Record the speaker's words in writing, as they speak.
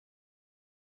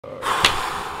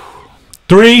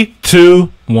3,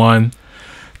 2, 1.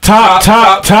 Top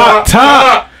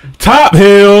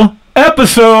Hill,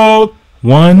 episode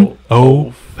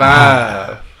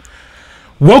 105.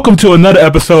 Welcome to another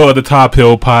episode of the Top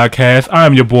Hill Podcast.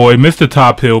 I'm your boy, Mr.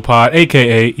 Top Hill Pod,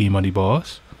 a.k.a. Imani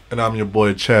Boss. And I'm your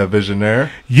boy, Chad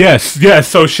Visionaire. Yes.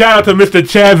 So shout out to Mr.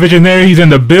 Chad Visionaire. He's in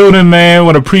the building, man.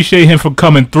 Want to appreciate him for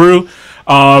coming through.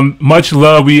 Much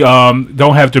love. We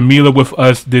don't have Jamila with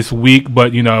us this week,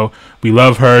 but you know we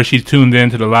love her. She's tuned in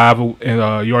to the live,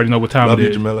 and you already know what time love it is.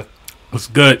 Love you, Jamila. What's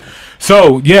good?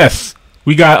 So yes,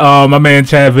 we got my man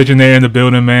Chad Visionaire in the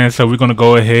building, man. So we're gonna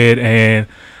go ahead and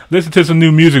listen to some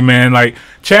new music, man. Like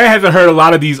Chad hasn't heard a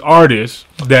lot of these artists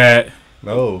that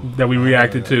we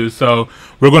reacted to, so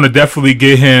we're gonna definitely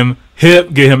get him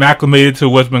hip, get him acclimated to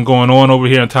what's been going on over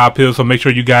here in Top Hill. So make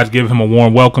sure you guys give him a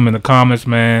warm welcome in the comments,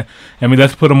 man. I mean,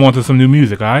 let's put him on to some new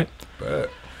music, all right?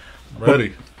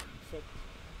 Ready.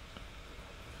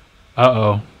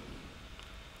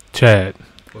 Chad.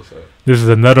 What's up? This is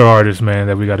another artist, man,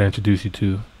 that we got to introduce you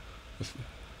to.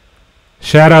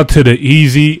 Shout out to the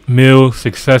Easy Mill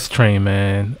Success Train,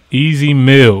 man. Easy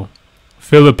Mill,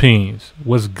 Philippines.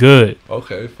 What's good?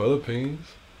 Okay,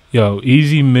 Philippines. Yo,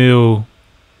 Easy Mill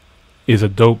is a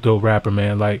dope rapper,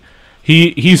 man. Like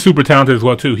he's super talented as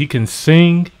well too. He can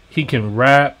sing, he can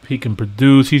rap, he can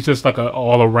produce. He's just like a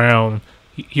all around.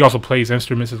 He also plays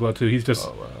instruments as well too. He's just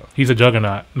he's a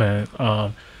juggernaut, man.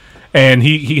 And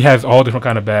he has all different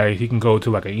kind of bags. He can go to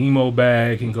like an emo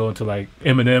bag, he can go into like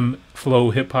Eminem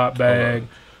flow hip hop bag,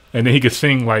 and then he can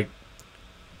sing like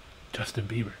Justin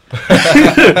Bieber.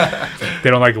 They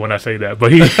don't like it when I say that,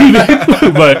 but he's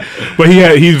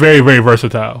very, very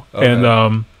versatile. Okay.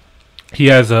 And he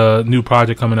has a new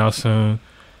project coming out soon,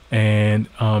 and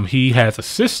he has a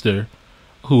sister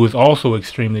who is also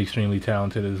extremely, extremely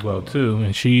talented as well too,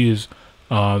 and she is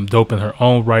dope in her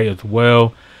own right as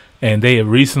well. And they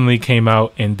recently came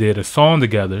out and did a song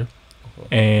together,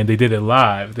 and they did it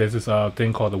live. There's this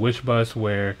thing called the Wish Bus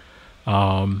where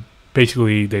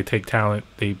basically they take talent,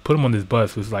 they put them on this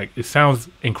bus. It's like, it sounds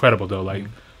incredible though, like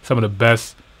some of the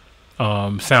best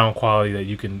sound quality that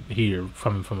you can hear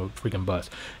from a freaking bus,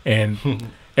 and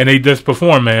and they just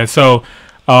perform, man. So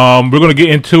we're gonna get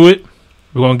into it.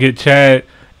 We're gonna get Chad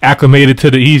acclimated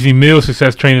to the Easy Mill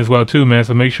Success Train as well too, man.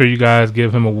 So make sure you guys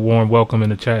give him a warm welcome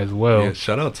in the chat as well. Yeah,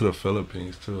 shout out to the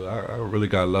Philippines too. I really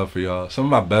got love for y'all. Some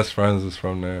of my best friends is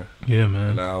from there. Yeah,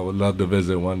 man. And I would love to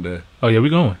visit one day. Oh yeah, we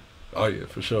going. Oh yeah,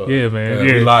 for sure. Yeah, man.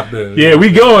 Yeah, we locked in. Yeah, we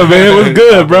going, man. It was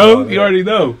good, bro. You already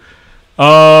know.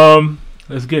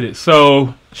 Let's get it.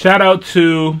 So shout out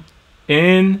to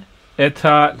N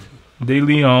Etat de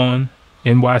Leon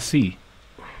NYC.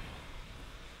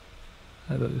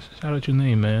 Shout out your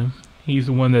name, man. He's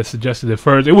the one that suggested it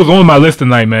first. It was on my list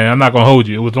tonight, man. I'm not gonna hold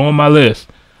you. It was on my list,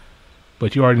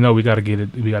 but you already know we gotta get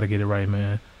it. We gotta get it right,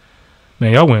 man.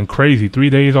 Man, y'all went crazy. 3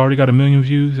 days already got 1 million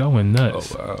views. Y'all went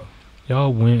nuts. Oh wow.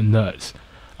 Y'all went nuts.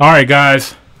 All right,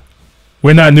 guys.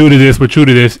 We're not new to this, but true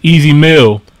to this. Easy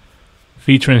Mill,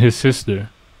 featuring his sister.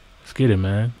 Let's get it,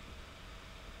 man.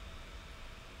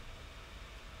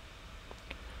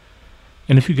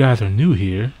 And if you guys are new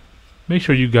here, make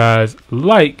sure you guys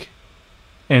like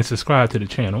and subscribe to the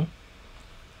channel.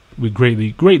 We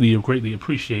greatly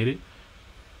appreciate it.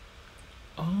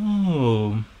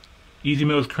 Oh, Easy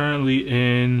Mill is currently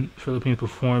in Philippines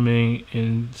performing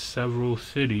in several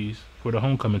cities for the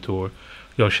homecoming tour.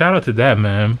 Yo, shout out to that,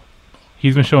 man.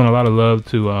 He's been showing a lot of love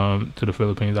to the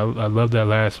Philippines. I love that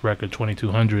last record,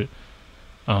 2200.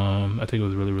 I think it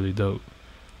was really, really dope.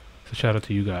 So shout out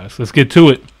to you guys. Let's get to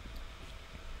it.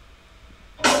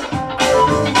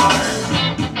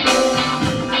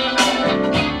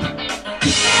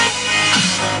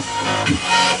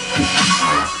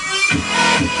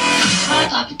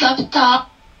 Top.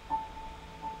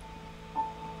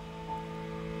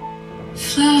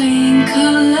 Flying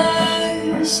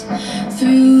colors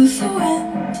through the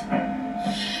wind.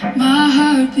 My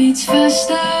heart beats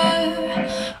faster.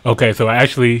 Okay, so I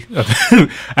actually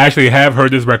have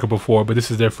heard this record before, but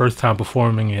this is their first time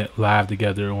performing it live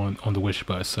together on the Wish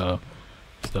Bus. So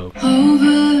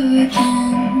over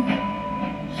again,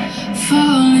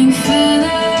 falling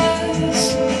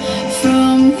feathers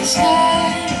from the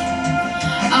sky.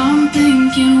 I'm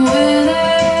thinking whether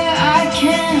I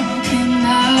can or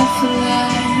cannot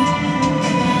fly.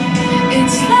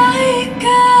 It's like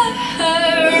a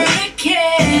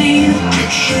hurricane.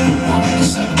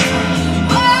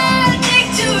 One thing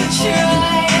to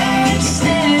try and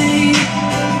stay.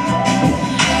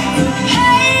 The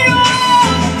pain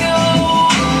won't go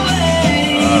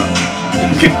away.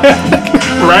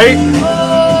 right?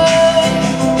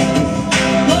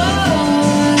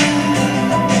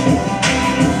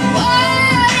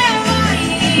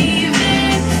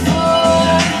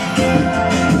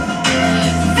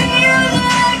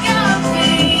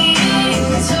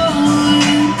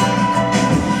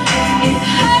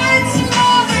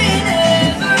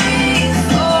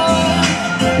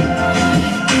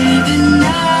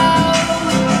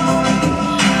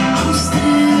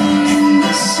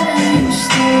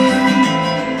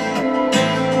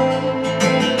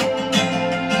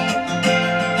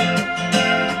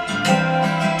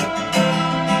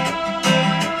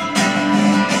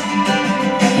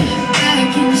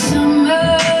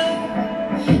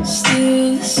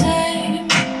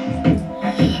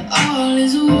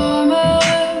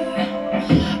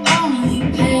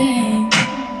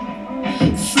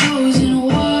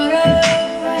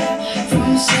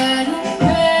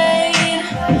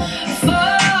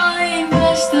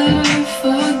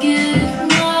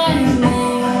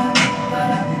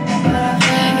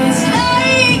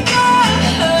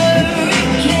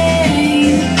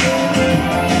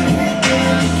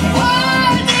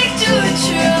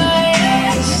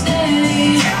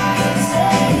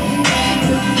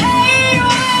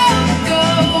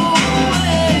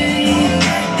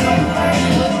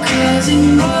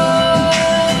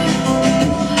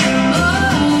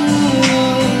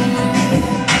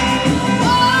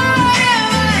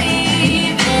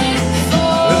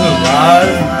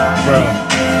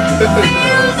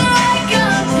 like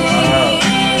I'm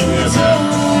being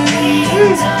torn.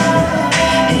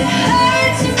 It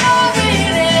hurts more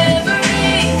than ever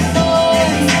before.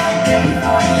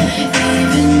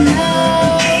 Even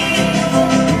now,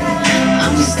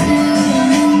 I'm still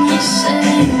in the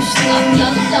same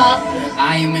spot.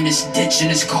 I am in this ditch and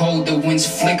it's cold. The wind's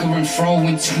flickering, throw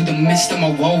into the midst of my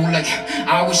woe. Like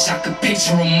I wish I could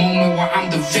picture a moment where I'm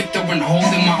the victor and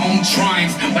holding my own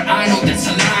triumph. But I know that's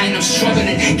a lie and I'm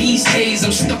struggling. These days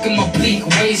I'm stuck in my bleak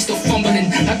ways, still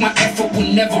fumbling. Like my effort will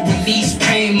never release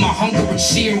pain. My hunger and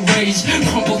sheer rage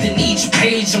crumbled in each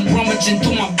page. I'm rummaging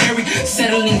through my very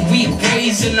settling weak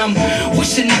ways. And I'm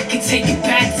wishing I could take it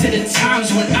back to the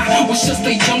times when I was just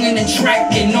a youngin' and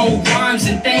tracking no rhymes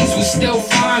and things were still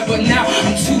fine. But now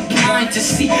I'm too blind to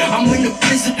see. I'm in a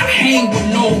prison, I hang with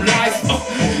no life.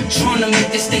 Trying to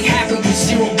make this thing happen with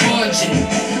zero budget.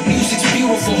 Music's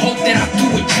beautiful, hope that I do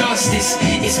it justice.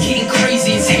 It's getting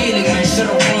crazy, it's hailing, man, should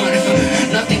I run?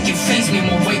 Nothing can face me, I'm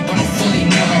awake, but I'm fully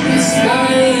numb. It's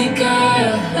like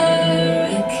a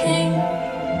hurricane,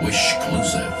 Wish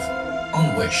exclusive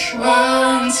on Wish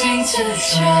wanting to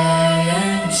try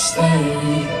and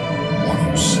stay.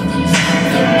 107.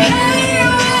 The pain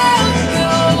will go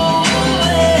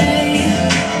away,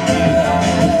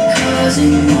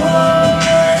 causing more.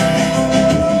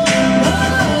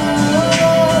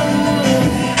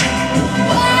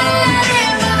 What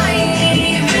am I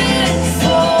even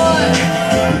for?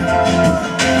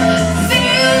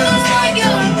 Feels like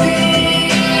I'm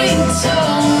being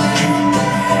torn.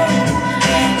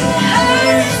 It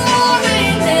hurts more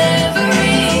than ever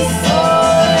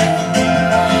before.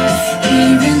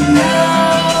 Even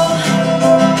now,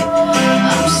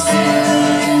 I'm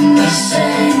still in the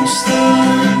same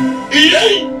storm.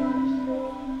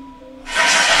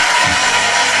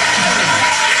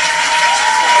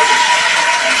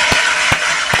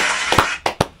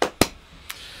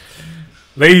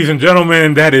 Ladies and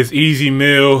gentlemen, that is Easy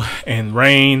Mill and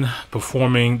Raynn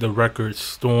performing the record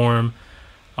Storm.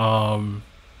 Once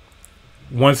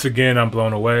again, I'm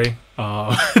blown away.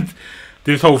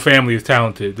 This whole family is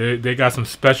talented. They got some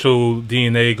special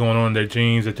DNA going on in their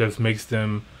genes that just makes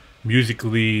them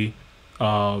musically,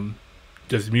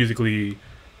 just musically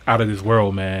out of this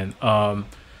world, man.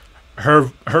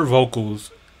 Her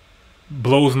vocals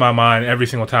blows my mind every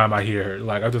single time I hear her.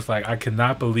 Like, I'm just like, I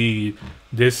cannot believe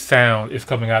this sound is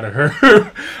coming out of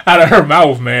her out of her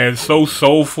mouth, man. So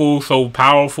soulful, so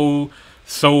powerful,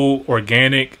 so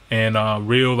organic and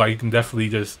real. Like, you can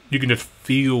just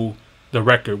feel the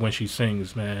record when she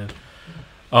sings, man.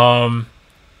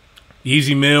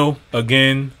 Easy Mill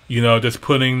again, just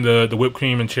putting the whipped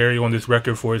cream and cherry on this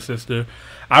record for his sister.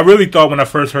 I really thought when I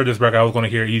first heard this record I was going to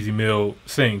hear Easy Mill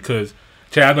sing, because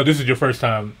Chad, I know this is your first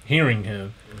time hearing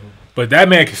him, but that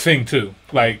man can sing too.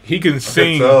 Like, he can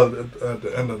sing. I could tell at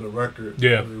the end of the record,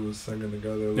 yeah, we was singing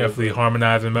together. Definitely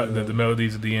harmonizing the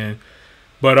melodies at the end.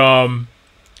 But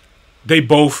they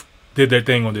both did their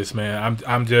thing on this, man.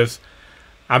 I'm just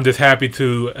happy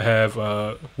to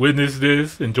have witnessed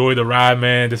this. Enjoy the ride,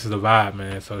 man. This is a vibe,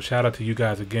 man. So shout out to you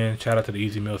guys again. Shout out to the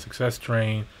Easy Mill Success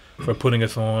Train for putting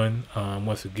us on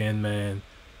once again, man.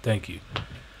 Thank you,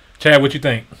 Chad. What you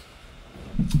think?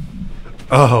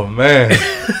 Oh man,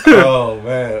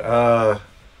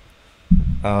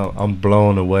 I'm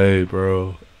blown away,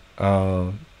 bro.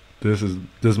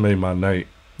 This made my night.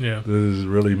 Yeah, this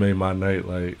really made my night.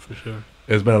 Like, for sure.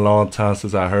 It's been a long time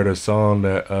since I heard a song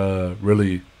that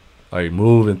really like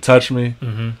moved and touched me.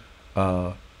 Mm-hmm.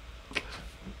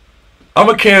 I'm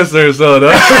a Cancer, so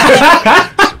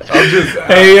I'm just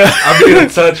I be in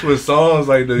touch with songs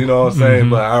like that, you know what I'm saying?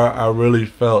 Mm-hmm. But I really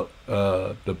felt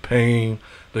the pain,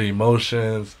 the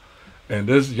emotions, and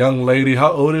this young lady.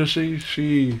 How old is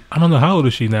she? I don't know, how old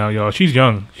is she now, y'all. She's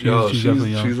young. She's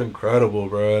definitely young. She's incredible,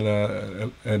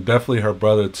 bro, and definitely her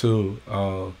brother too.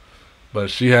 But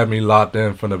she had me locked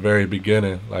in from the very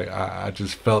beginning. Like, I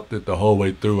just felt it the whole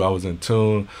way through. I was in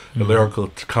tune. The lyrical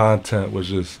content was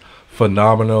just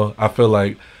phenomenal. I feel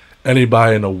like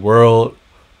anybody in the world,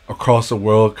 across the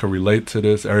world, can relate to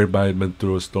this. Everybody been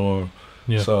through a storm.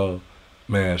 Yeah. So,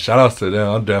 man, shout outs to them.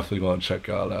 I'm definitely going to check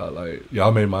y'all out. Like,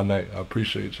 y'all made my night. I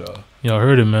appreciate y'all. Y'all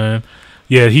heard it, man.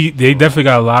 Yeah, they definitely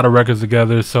got a lot of records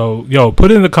together. So,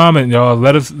 put it in the comment, y'all.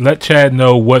 Let Chad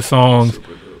know what songs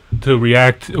to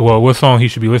react, what song he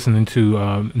should be listening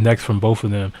to next from both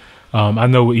of them. I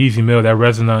know with Easy Mill, that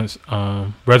Resonance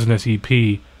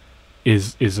EP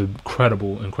is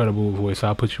incredible voice.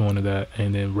 I'll put you onto that.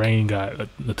 And then Raynn got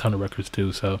a ton of records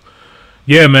too. So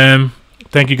yeah, man,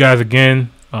 thank you guys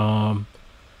again. Damn,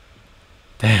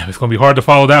 it's gonna be hard to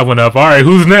follow that one up. All right,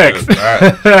 who's next? All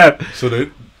right. So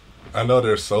I know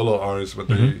they're solo artists, but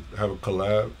they have a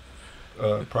collab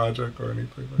project or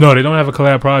anything. No, they don't have a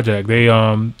collab project. They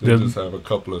just have a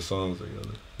couple of songs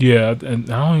together. Yeah, and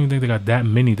I don't even think they got that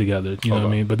many together. You know what I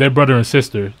mean? But they're brother and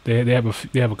sister. They have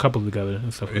a couple together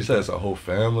and stuff. You said it's a whole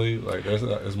family. Like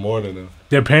it's more than a.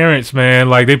 Their parents, man.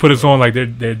 Like they put us on. Like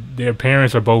their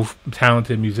parents are both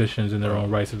talented musicians in their own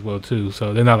rights as well too.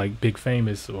 So they're not like big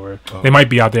famous or they might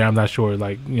be out there. I'm not sure.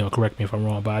 Like correct me if I'm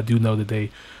wrong, but I do know that they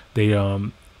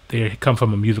come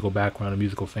from a musical background, a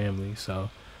musical family. So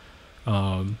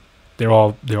they're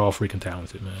all freaking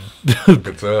talented, man. I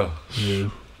can tell. Yeah.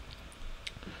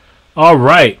 All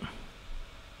right.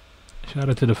 Shout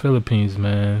out to the Philippines,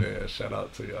 man. Yeah, shout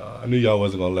out to y'all. I knew y'all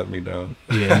wasn't gonna let me down.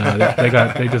 Yeah, no,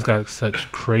 they just got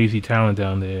such crazy talent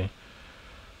down there.